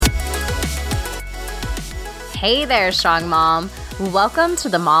Hey there, Strong Mom. Welcome to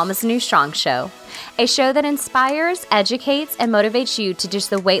the Mom is New Strong show, a show that inspires, educates, and motivates you to ditch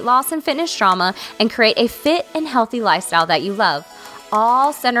the weight loss and fitness drama and create a fit and healthy lifestyle that you love,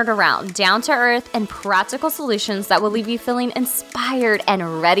 all centered around down-to-earth and practical solutions that will leave you feeling inspired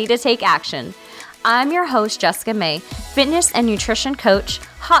and ready to take action. I'm your host, Jessica May, fitness and nutrition coach,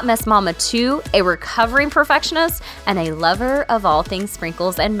 hot mess mama too, a recovering perfectionist, and a lover of all things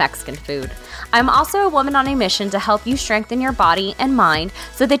sprinkles and Mexican food. I'm also a woman on a mission to help you strengthen your body and mind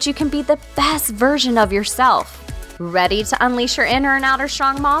so that you can be the best version of yourself. Ready to unleash your inner and outer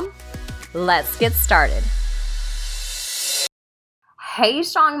strong mom? Let's get started. Hey,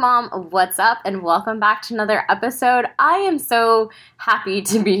 Strong Mom, what's up? And welcome back to another episode. I am so happy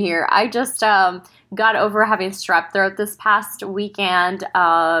to be here. I just got over having strep throat this past weekend.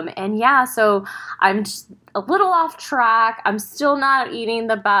 So I'm just a little off track. I'm still not eating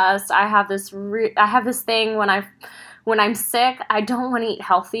the best. I have this thing when I'm sick, I don't want to eat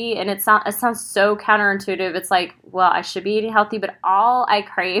healthy, and it sounds so counterintuitive. It's like, well, I should be eating healthy, but all I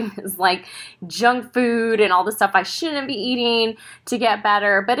crave is like junk food and all the stuff I shouldn't be eating to get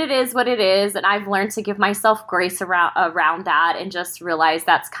better. But it is what it is, and I've learned to give myself grace around that and just realize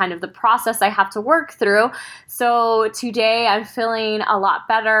that's kind of the process I have to work through. So today I'm feeling a lot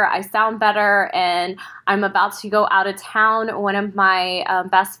better. I sound better, and I'm about to go out of town. One of my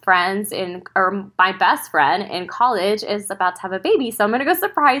best friend in college is about to have a baby, so I'm going to go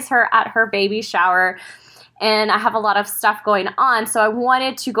surprise her at her baby shower, and I have a lot of stuff going on, so I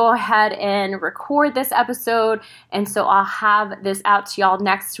wanted to go ahead and record this episode, and so I'll have this out to y'all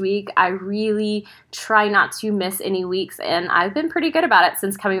next week. I really try not to miss any weeks, and I've been pretty good about it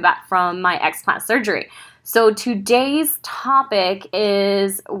since coming back from my explant surgery. So today's topic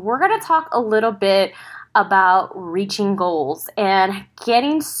is we're going to talk a little bit about reaching goals and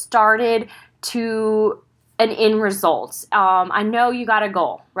getting started to an end result. I know you got a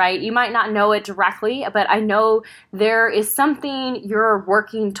goal, right? You might not know it directly, but I know there is something you're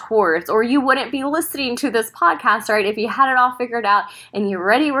working towards, or you wouldn't be listening to this podcast, right? If you had it all figured out and you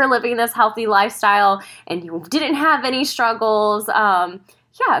already were living this healthy lifestyle and you didn't have any struggles, then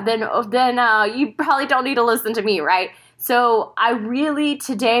you probably don't need to listen to me, right? So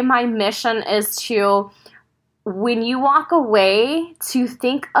today my mission is to, when you walk away, to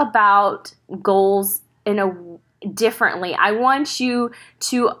think about goals differently. I want you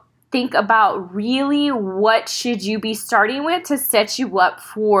to think about really what should you be starting with to set you up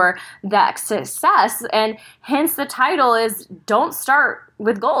for that success. And hence the title is Don't Start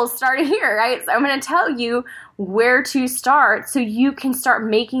with Goals, Start Here, right? So I'm going to tell you where to start so you can start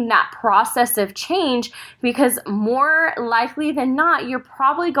making that process of change, because more likely than not, you're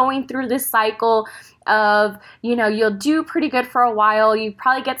probably going through this cycle of, you'll do pretty good for a while, you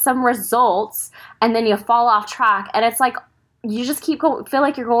probably get some results, and then you fall off track, and it's like you just feel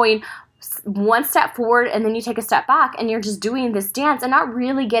like you're going one step forward and then you take a step back, and you're just doing this dance and not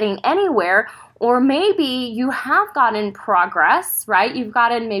really getting anywhere. Or maybe you have gotten progress, right?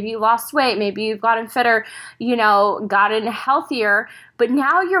 Maybe you lost weight, maybe you've gotten fitter, gotten healthier, but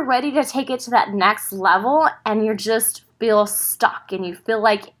now you're ready to take it to that next level, and you just feel stuck and you feel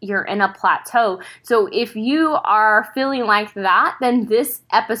like you're in a plateau. So if you are feeling like that, then this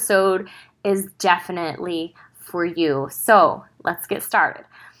episode is definitely for you. So let's get started.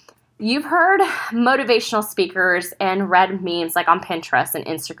 You've heard motivational speakers and read memes like on Pinterest and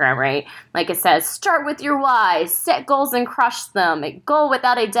Instagram, right? Like it says, start with your why, set goals and crush them. A goal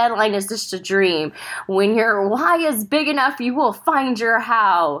without a deadline is just a dream. When your why is big enough, you will find your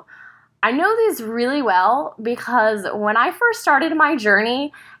how. I know these really well because when I first started my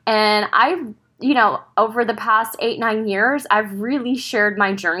journey, and I've, over the past 8-9 years, I've really shared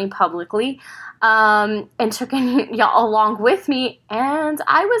my journey publicly. And took y'all along with me, and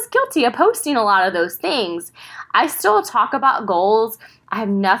I was guilty of posting a lot of those things. I still talk about goals. I have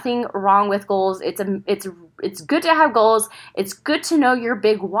nothing wrong with goals. It's good to have goals. It's good to know your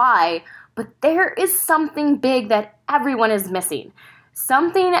big why, but there is something big that everyone is missing.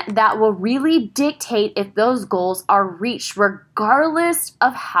 Something that will really dictate if those goals are reached, regardless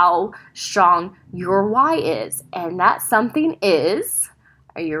of how strong your why is. And that something is,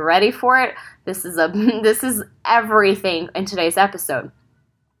 are you ready for it? This is everything in today's episode.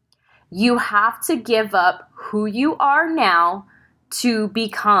 You have to give up who you are now to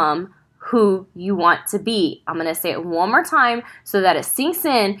become who you want to be. I'm going to say it one more time so that it sinks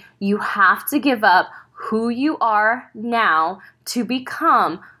in. You have to give up who you are now to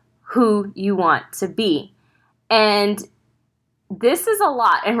become who you want to be. And this is a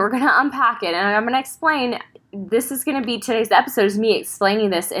lot, and we're going to unpack it, and I'm going to explain this is going to be today's episode is me explaining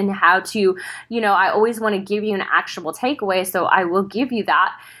this and how to, I always want to give you an actionable takeaway, so I will give you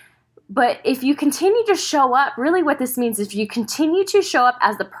that. But if you continue to show up, really what this means is if you continue to show up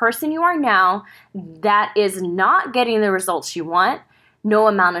as the person you are now that is not getting the results you want, no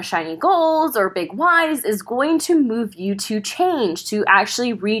amount of shiny goals or big whys is going to move you to change, to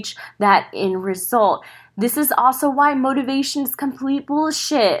actually reach that end result. This is also why motivation is complete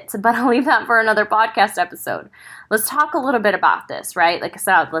bullshit, but I'll leave that for another podcast episode. Let's talk a little bit about this, right? Like I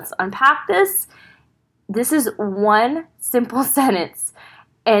said, let's unpack this. This is one simple sentence.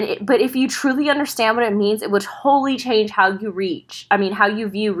 But if you truly understand what it means, it would totally change how you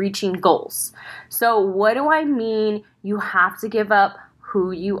view reaching goals. So what do I mean? You have to give up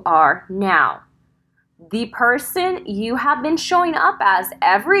who you are now. The person you have been showing up as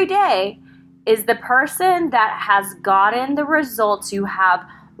every day is the person that has gotten the results you have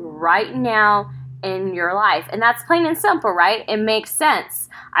right now in your life. And that's plain and simple, right? It makes sense.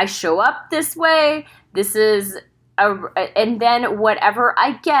 I show up this way. And then whatever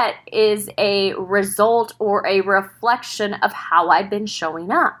I get is a result or a reflection of how I've been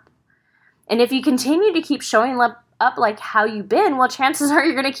showing up. And if you continue to keep showing up like how you've been, well, chances are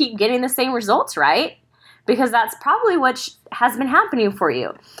you're going to keep getting the same results, right? Because that's probably what has been happening for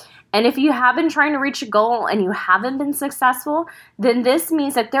you. And if you have been trying to reach a goal and you haven't been successful, then this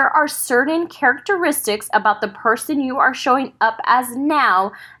means that there are certain characteristics about the person you are showing up as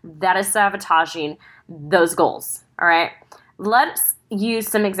now that is sabotaging those goals. All right, let's use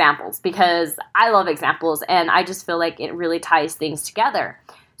some examples because I love examples and I just feel like it really ties things together.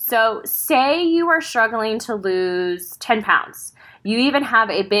 So say you are struggling to lose 10 pounds. You even have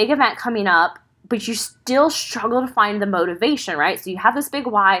a big event coming up, but you still struggle to find the motivation, right? So you have this big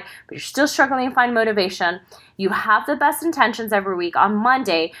why, but you're still struggling to find motivation. You have the best intentions every week on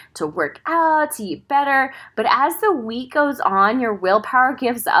Monday to work out, to eat better. But as the week goes on, your willpower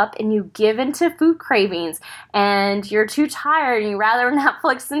gives up and you give into food cravings and you're too tired and you rather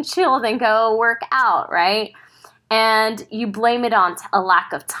Netflix and chill than go work out, right? And you blame it on a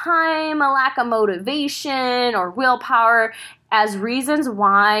lack of time, a lack of motivation or willpower as reasons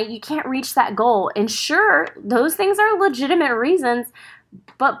why you can't reach that goal. And sure, those things are legitimate reasons,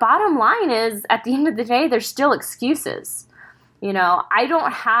 but bottom line is, at the end of the day, they're still excuses. I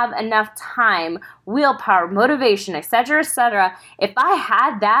don't have enough time, willpower, motivation, etc., etc. If I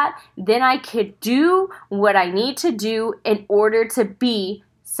had that, then I could do what I need to do in order to be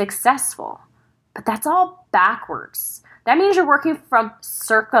successful. But that's all backwards. That means you're working from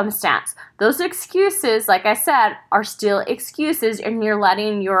circumstance. Those excuses, like I said, are still excuses, and you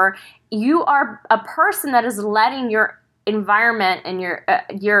are a person that is letting your environment and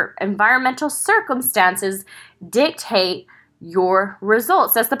your environmental circumstances dictate your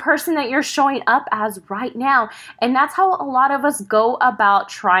results. That's the person that you're showing up as right now. And that's how a lot of us go about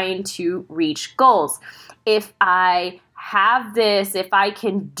trying to reach goals. If I have this, if I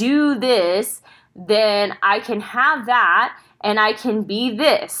can do this, then I can have that and I can be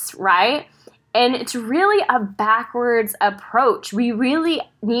this, right? And it's really a backwards approach. We really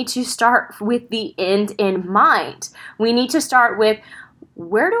need to start with the end in mind. We need to start with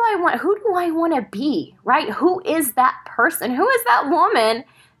who do I want to be, right? Who is that person? Who is that woman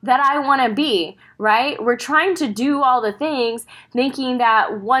that I want to be, right? We're trying to do all the things thinking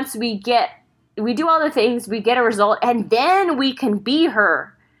that once we do all the things, we get a result and then we can be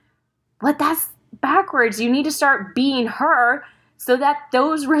her. But that's backwards. You need to start being her so that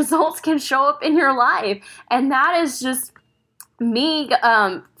those results can show up in your life. And that is just me.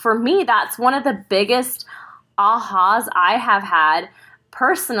 For me, that's one of the biggest ahas I have had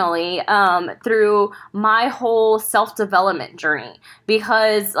personally through my whole self-development journey.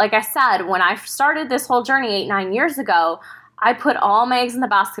 Because like I said, when I started this whole journey 8-9 years ago, I put all my eggs in the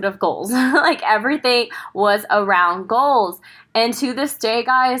basket of goals. Like everything was around goals. And to this day,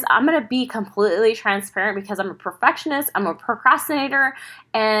 guys, I'm going to be completely transparent because I'm a perfectionist, I'm a procrastinator,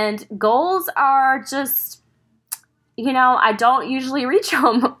 and goals are just, I don't usually reach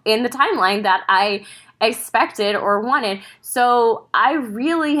them in the timeline that I expected or wanted. So I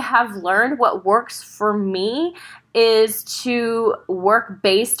really have learned what works for me is to work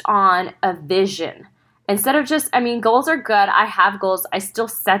based on a vision. Instead of goals are good. I have goals. I still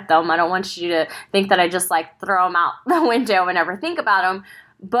set them. I don't want you to think that I just throw them out the window and never think about them.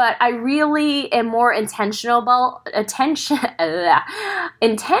 But I really am more intentional about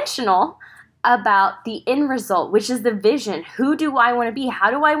the end result, which is the vision. Who do I want to be? How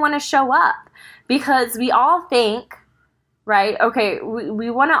do I want to show up? Because we all think, right? Okay, we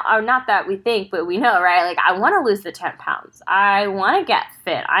want to, or not that we think, but we know, right? Like, I want to lose the 10 pounds. I want to get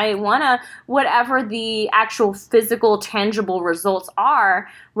fit. I want to, whatever the actual physical, tangible results are,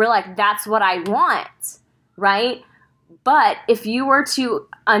 we're like, that's what I want, right? But if you were to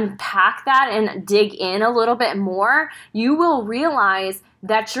unpack that and dig in a little bit more, you will realize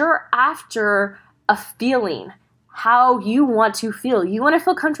that you're after a feeling, how you want to feel. You want to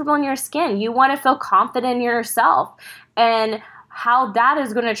feel comfortable in your skin. You want to feel confident in yourself. And how that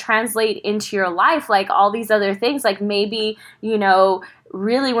is going to translate into your life, like all these other things, like maybe,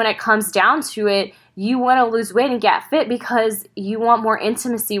 really when it comes down to it, you want to lose weight and get fit because you want more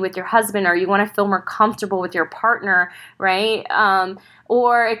intimacy with your husband, or you want to feel more comfortable with your partner, right?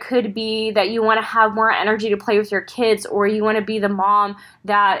 Or it could be that you want to have more energy to play with your kids, or you want to be the mom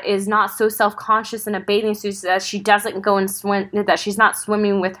that is not so self-conscious in a bathing suit so that she doesn't go and swim, that she's not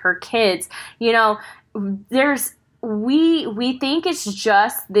swimming with her kids. We think it's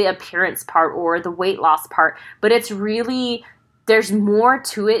just the appearance part or the weight loss part, but it's really, there's more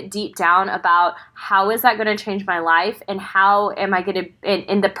to it deep down about how is that going to change my life, and how am I going to,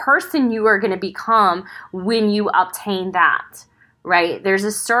 and the person you are going to become when you obtain that, right? There's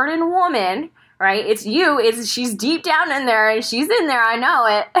a certain woman, right? It's you, she's deep down in there, and she's in there, I know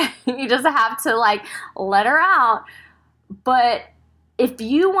it. You just have to let her out. But if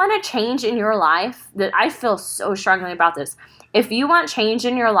you want to change in your life, that I feel so strongly about this. If you want change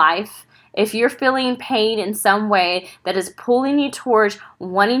in your life, if you're feeling pain in some way that is pulling you towards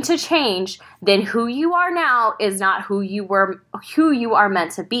wanting to change, then who you are now is not who you are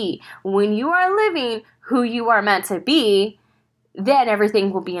meant to be. When you are living who you are meant to be, then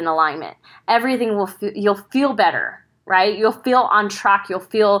everything will be in alignment. You'll feel better. Right? You'll feel on track. You'll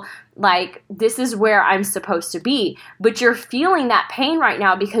feel like this is where I'm supposed to be. But you're feeling that pain right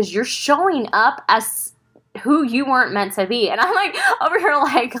now because you're showing up as who you weren't meant to be. And I'm over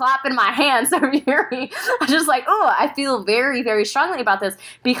here clapping my hands over here. I'm just I feel very, very strongly about this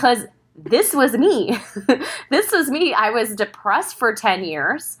because this was me. This was me. I was depressed for 10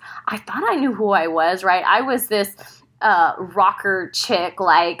 years. I thought I knew who I was, right? I was this rocker chick.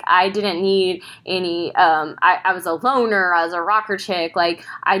 I didn't need any, I was a loner. I was a rocker chick.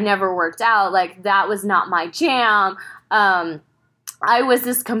 I never worked out. That was not my jam. I was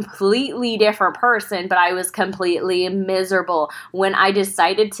this completely different person, but I was completely miserable when I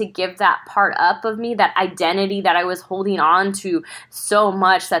decided to give that part up of me, that identity that I was holding on to so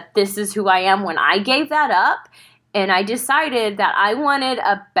much, that this is who I am. When I gave that up, and I decided that I wanted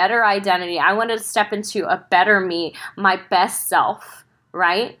a better identity. I wanted to step into a better me, my best self,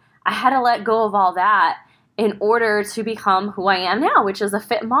 right? I had to let go of all that in order to become who I am now, which is a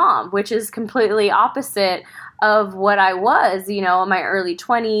fit mom, which is completely opposite of what I was, in my early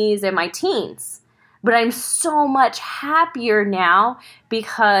 20s and my teens. But I'm so much happier now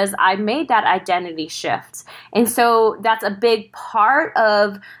because I made that identity shift. And so that's a big part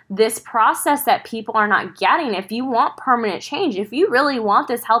of this process that people are not getting. If you want permanent change, if you really want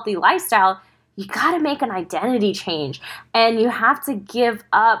this healthy lifestyle, you got to make an identity change. And you have to give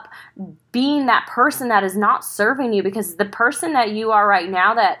up being that person that is not serving you, because the person that you are right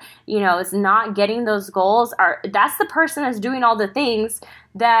now that, is not getting those goals, that's the person that's doing all the things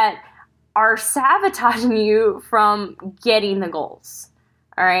that are sabotaging you from getting the goals.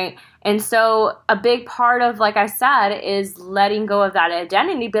 All right. And so a big part of, like I said, is letting go of that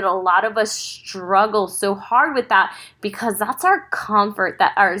identity. But a lot of us struggle so hard with that because that's our comfort,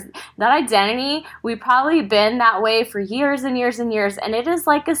 that identity. We've probably been that way for years and years and years. And it is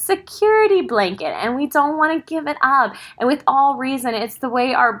like a security blanket and we don't want to give it up. And with all reason, it's the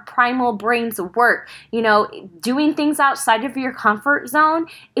way our primal brains work. Doing things outside of your comfort zone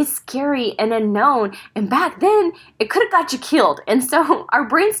is scary and unknown. And back then, it could have got you killed. And so our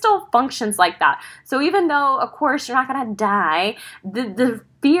brain still functions like that. So even though, of course, you're not going to die, the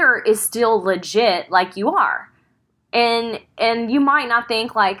fear is still legit, like you are. And you might not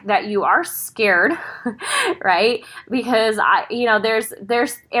think that you are scared, right? Because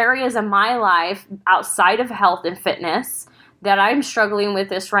there's areas of my life outside of health and fitness that I'm struggling with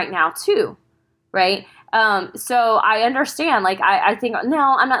this right now too, right? So I understand, I think,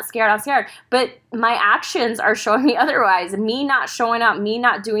 no, I'm not scared, but my actions are showing me otherwise. Me not showing up, me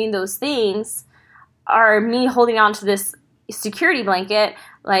not doing those things, are me holding on to this security blanket.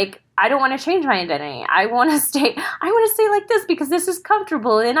 I don't want to change my identity. I want to stay like this because this is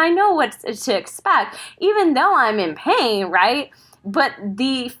comfortable and I know what to expect, even though I'm in pain, right? But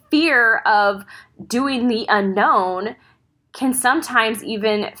the fear of doing the unknown can sometimes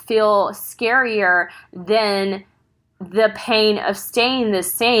even feel scarier than the pain of staying the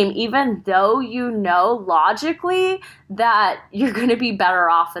same, even though you know logically that you're going to be better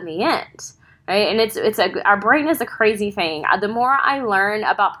off in the end. Right? And our brain is a crazy thing. The more I learn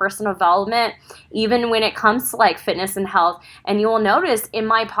about personal development, even when it comes to like fitness and health, and you will notice in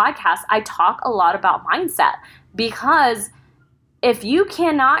my podcast, I talk a lot about mindset, because if you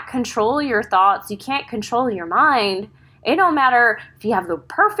cannot control your thoughts, you can't control your mind. It don't matter if you have the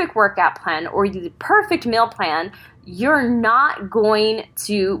perfect workout plan or the perfect meal plan, you're not going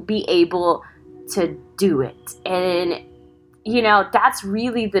to be able to do it. And, you know, that's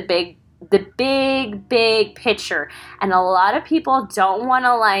really the big picture. And a lot of people don't want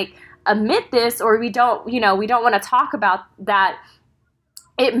to like admit this, or we don't want to talk about that.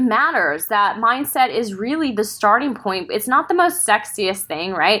 It matters. That mindset is really the starting point. It's not the most sexiest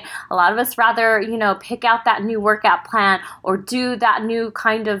thing, right? A lot of us rather, pick out that new workout plan or do that new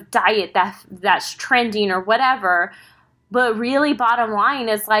kind of diet that's trending or whatever. But really, bottom line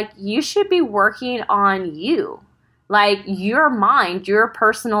is like, you should be working on you. Like your mind, your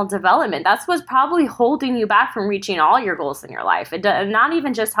personal development. That's what's probably holding you back from reaching all your goals in your life. Not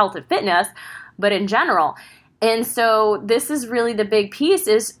even just health and fitness, but in general. And so this is really the big piece,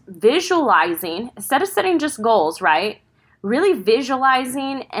 is visualizing, instead of setting just goals, right? Really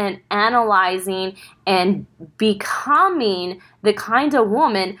visualizing and analyzing and becoming the kind of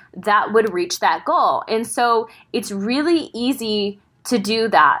woman that would reach that goal. And so it's really easy to do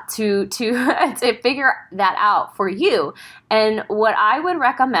that, to figure that out for you. And what I would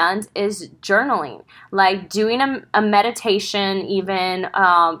recommend is journaling, like doing a meditation, even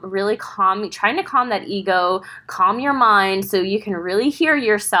really trying to calm that ego, calm your mind so you can really hear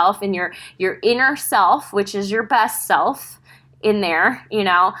yourself and your inner self, which is your best self in there, and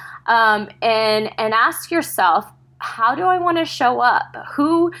ask yourself, how do I want to show up?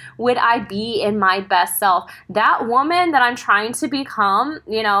 Who would I be in my best self? That woman that I'm trying to become,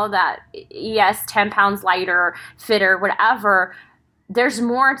 that, yes, 10 pounds lighter, fitter, whatever, there's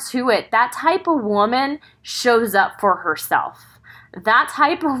more to it. That type of woman shows up for herself. That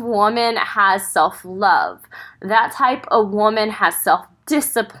type of woman has self-love. That type of woman has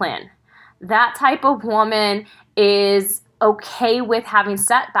self-discipline. That type of woman is okay with having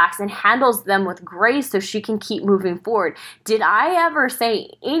setbacks and handles them with grace so she can keep moving forward. Did I ever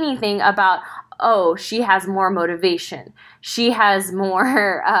say anything about, oh, she has more motivation? She has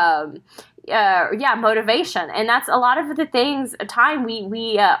more, motivation. And that's a lot of the things, time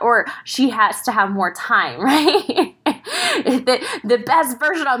or she has to have more time, right? the best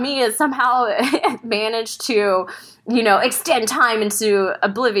version of me is somehow managed to, extend time into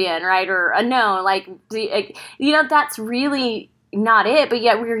oblivion, right? Or unknown, that's really not it. But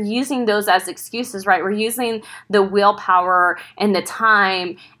yet we're using those as excuses, right? We're using the willpower and the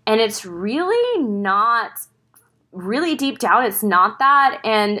time, and it's really not. Really deep down, it's not that.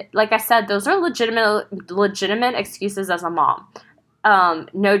 And like I said, those are legitimate excuses as a mom.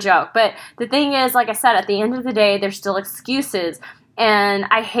 No joke. But the thing is, like I said, at the end of the day, they're still excuses. And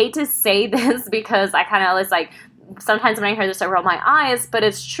I hate to say this because I kind of was like, sometimes when I hear this, I roll my eyes, but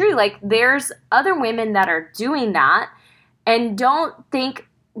it's true. Like, there's other women that are doing that, and don't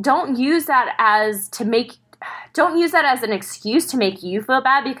use that as an excuse to make you feel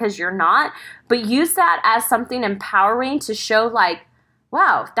bad, because you're not, but use that as something empowering to show like,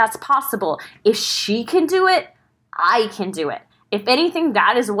 wow, that's possible. If she can do it, I can do it. If anything,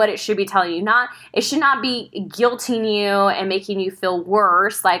 that is what it should be telling you. It should not be guilting you and making you feel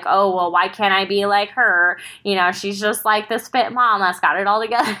worse. Like, oh, well, why can't I be like her? She's just like this fit mom that's got it all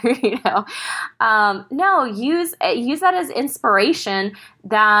together. No, use that as inspiration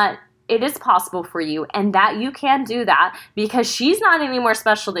that it is possible for you and that you can do that, because she's not any more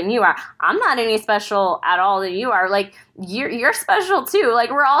special than you are. I'm not any special at all than you are. Like, you're special too. Like,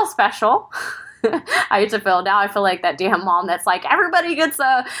 we're all special. I feel like that damn mom that's like, everybody gets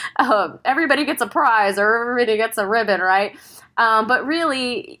a prize or everybody gets a ribbon, right? But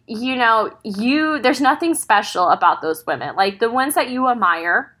really, there's nothing special about those women. Like, the ones that you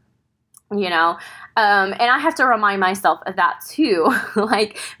admire, and I have to remind myself of that too.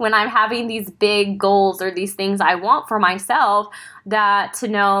 Like, when I'm having these big goals or these things I want for myself, that to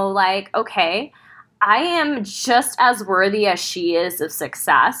know like, okay, I am just as worthy as she is of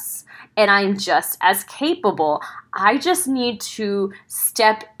success, and I'm just as capable. I just need to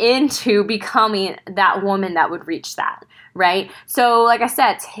step into becoming that woman that would reach that, right? So like I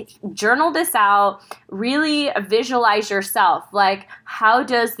said, journal this out, really visualize yourself. Like, how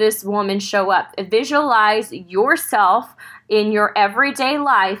does this woman show up? Visualize yourself in your everyday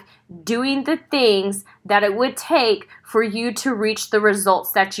life doing the things that it would take for you to reach the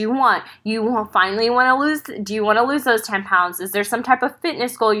results that you want. You finally want to lose, do you want to lose those 10 pounds? Is there some type of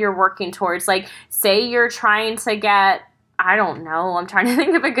fitness goal you're working towards? Like, say you're trying to get, I don't know, I'm trying to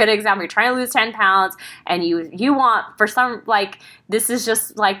think of a good example. You're trying to lose 10 pounds and you want, for some, like, this is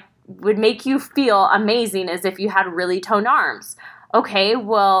just like, would make you feel amazing as if you had really toned arms. Okay,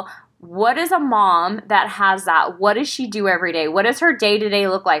 well, what is a mom that has that? What does she do every day? What does her day-to-day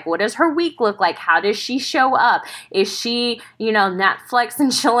look like? What does her week look like? How does she show up? Is she, Netflix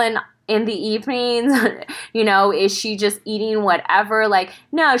and chilling in the evenings? Is she just eating whatever? Like,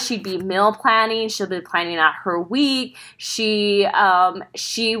 no, she'd be meal planning. She'll be planning out her week. She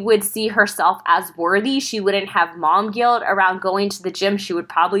would see herself as worthy. She wouldn't have mom guilt around going to the gym. She would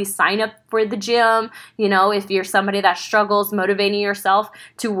probably sign up for the gym. If you're somebody that struggles motivating yourself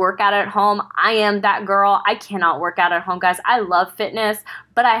to work out at home, I am that girl. I cannot work out at home, guys. I love fitness,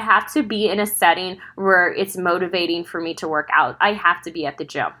 but I have to be in a setting where it's motivating for me to work out. I have to be at the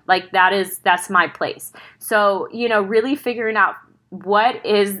gym. Like, that's my place. So, really figuring out what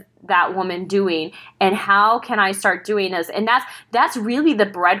is that woman doing and how can I start doing this? And that's really the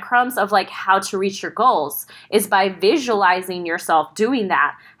breadcrumbs of like how to reach your goals, is by visualizing yourself doing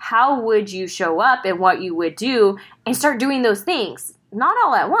that. How would you show up and what you would do, and start doing those things? Not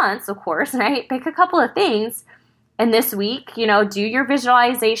all at once, of course, right? Pick a couple of things. And this week, do your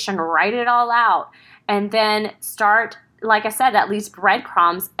visualization, write it all out, and then start, like I said, at least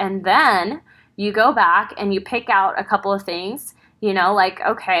breadcrumbs. And then you go back and you pick out a couple of things,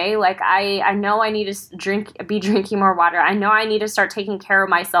 okay, like I know I need to be drinking more water. I know I need to start taking care of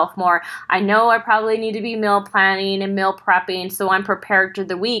myself more. I know I probably need to be meal planning and meal prepping so I'm prepared through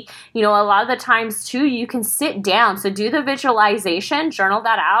the week. A lot of the times too, you can sit down. So do the visualization, journal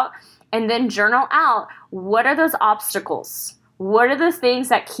that out, and then journal out, what are those obstacles? What are the things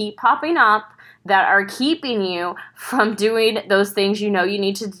that keep popping up that are keeping you from doing those things you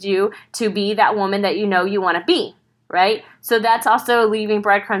need to do to be that woman that you want to be, right? So that's also leaving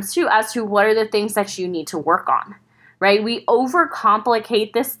breadcrumbs too as to what are the things that you need to work on, right? We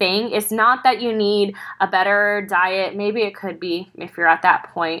overcomplicate this thing. It's not that you need a better diet. Maybe it could be if you're at that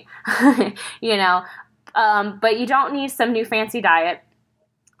point, but you don't need some new fancy diet.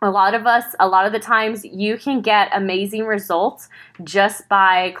 A lot of the times you can get amazing results just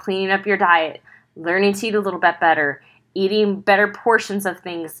by cleaning up your diet, learning to eat a little bit better, eating better portions of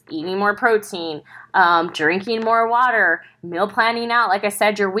things, eating more protein, drinking more water, meal planning out, like I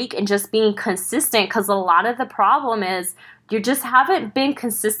said, your week, and just being consistent, because a lot of the problem is you just haven't been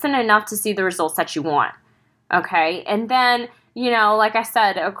consistent enough to see the results that you want, okay? And then, like I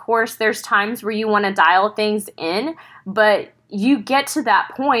said, of course, there's times where you want to dial things in, but you get to that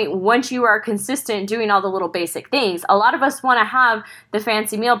point once you are consistent doing all the little basic things. A lot of us want to have the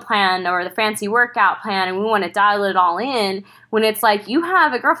fancy meal plan or the fancy workout plan, and we want to dial it all in, when it's like you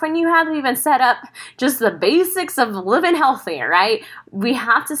have a girlfriend, you haven't even set up just the basics of living healthy, right? We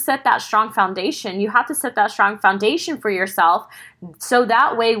have to set that strong foundation. You have to set that strong foundation for yourself, so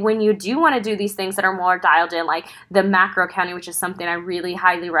that way when you do want to do these things that are more dialed in, like the macro counting, which is something I really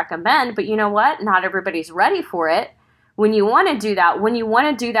highly recommend, but you know what? Not everybody's ready for it. When you want to do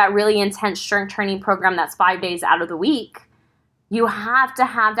that really intense strength training program that's 5 days out of the week, you have to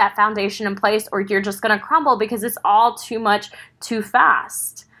have that foundation in place, or you're just going to crumble because it's all too much too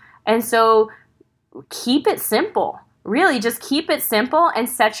fast. And so keep it simple. Really, just keep it simple and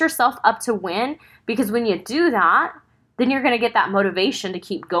set yourself up to win, because when you do that, then you're going to get that motivation to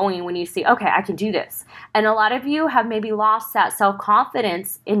keep going when you see, okay, I can do this. And a lot of you have maybe lost that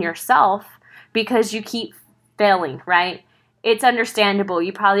self-confidence in yourself because you keep failing, right? It's understandable.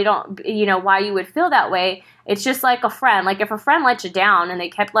 You probably don't, why you would feel that way. It's just like a friend. Like if a friend let you down and they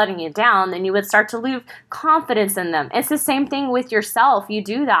kept letting you down, then you would start to lose confidence in them. It's the same thing with yourself. You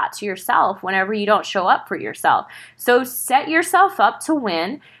do that to yourself whenever you don't show up for yourself. So set yourself up to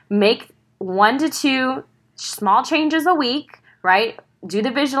win. Make 1 to 2 small changes a week, right? Do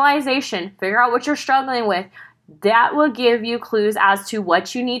the visualization. Figure out what you're struggling with. That will give you clues as to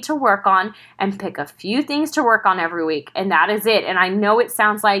what you need to work on, and pick a few things to work on every week. And that is it. And I know it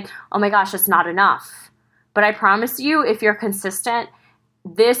sounds like, oh my gosh, it's not enough. But I promise you, if you're consistent,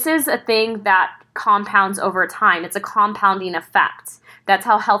 this is a thing that compounds over time. It's a compounding effect. That's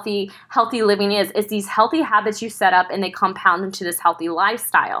how healthy living is. It's these healthy habits you set up and they compound into this healthy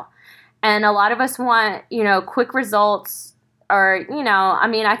lifestyle. And a lot of us want, quick results or,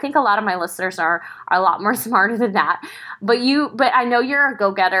 I think a lot of my listeners are a lot more smarter than that. But I know you're a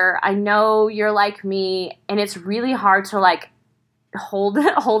go-getter. I know you're like me, and it's really hard to like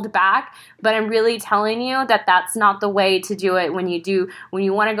hold back. But I'm really telling you that that's not the way to do it. When you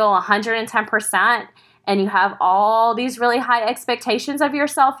want to go 110%, and you have all these really high expectations of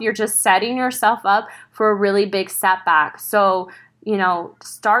yourself, you're just setting yourself up for a really big setback. So,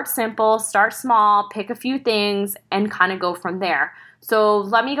 start simple, start small, pick a few things, and kind of go from there. So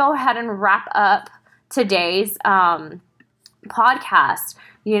let me go ahead and wrap up today's podcast.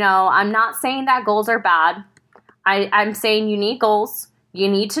 I'm not saying that goals are bad. I'm saying you need goals. You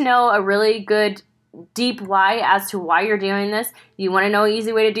need to know a really good deep why as to why you're doing this. You want to know an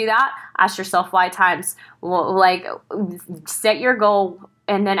easy way to do that? Ask yourself why times. Like, set your goal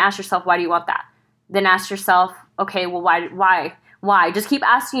and then ask yourself, why do you want that? Then ask yourself, okay, well, why? Just keep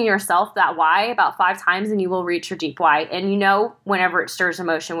asking yourself that why about 5 times and you will reach your deep why. And whenever it stirs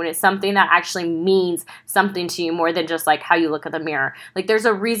emotion, when it's something that actually means something to you more than just like how you look at the mirror. Like, there's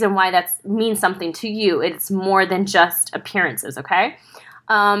a reason why that means something to you. It's more than just appearances, okay?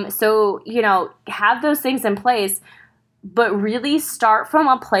 So, have those things in place, but really start from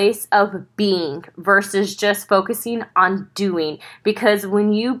a place of being versus just focusing on doing. Because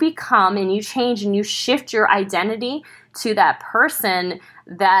when you become and you change and you shift your identity to that person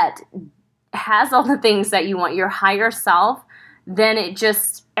that has all the things that you want, your higher self, then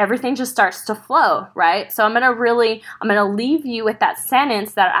everything just starts to flow, right? So I'm going to leave you with that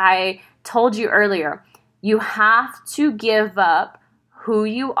sentence that I told you earlier. You have to give up who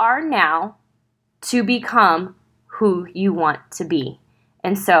you are now to become who you want to be.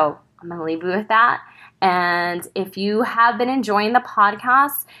 And so I'm going to leave you with that. And if you have been enjoying the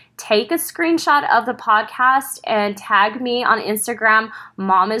podcast, take a screenshot of the podcast and tag me on Instagram,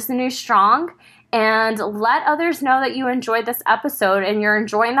 Mom is the New Strong, and let others know that you enjoyed this episode and you're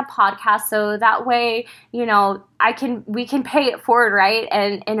enjoying the podcast. So that way, we can pay it forward, right?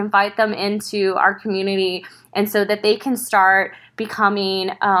 And invite them into our community, and so that they can start becoming,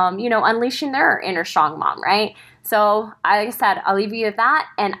 unleashing their inner strong mom, right? So, like I said, I'll leave you with that,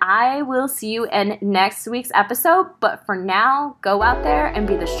 and I will see you in next week's episode. But for now, go out there and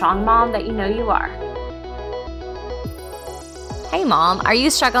be the strong mom that you know you are. Hey mom, are you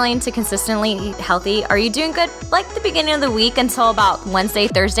struggling to consistently eat healthy? Are you doing good like the beginning of the week until about Wednesday,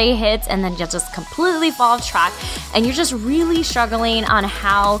 Thursday hits, and then you'll just completely fall off track and you're just really struggling on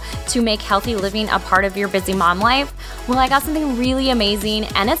how to make healthy living a part of your busy mom life? Well, I got something really amazing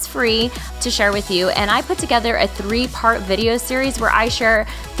and it's free to share with you. And I put together a 3-part video series where I share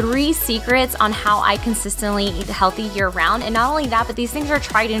 3 secrets on how I consistently eat healthy year round. And not only that, but these things are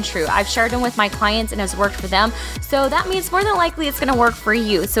tried and true. I've shared them with my clients and it's worked for them. So that means more than likely it's going to work for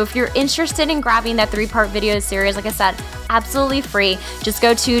you. So if you're interested in grabbing that 3-part video series, like I said, absolutely free. Just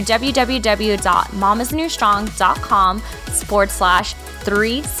go to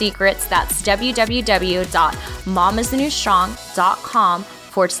www.momisnewstrong.com/3 secrets. That's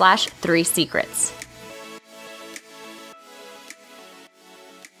www.momisnewstrong.com/3 secrets.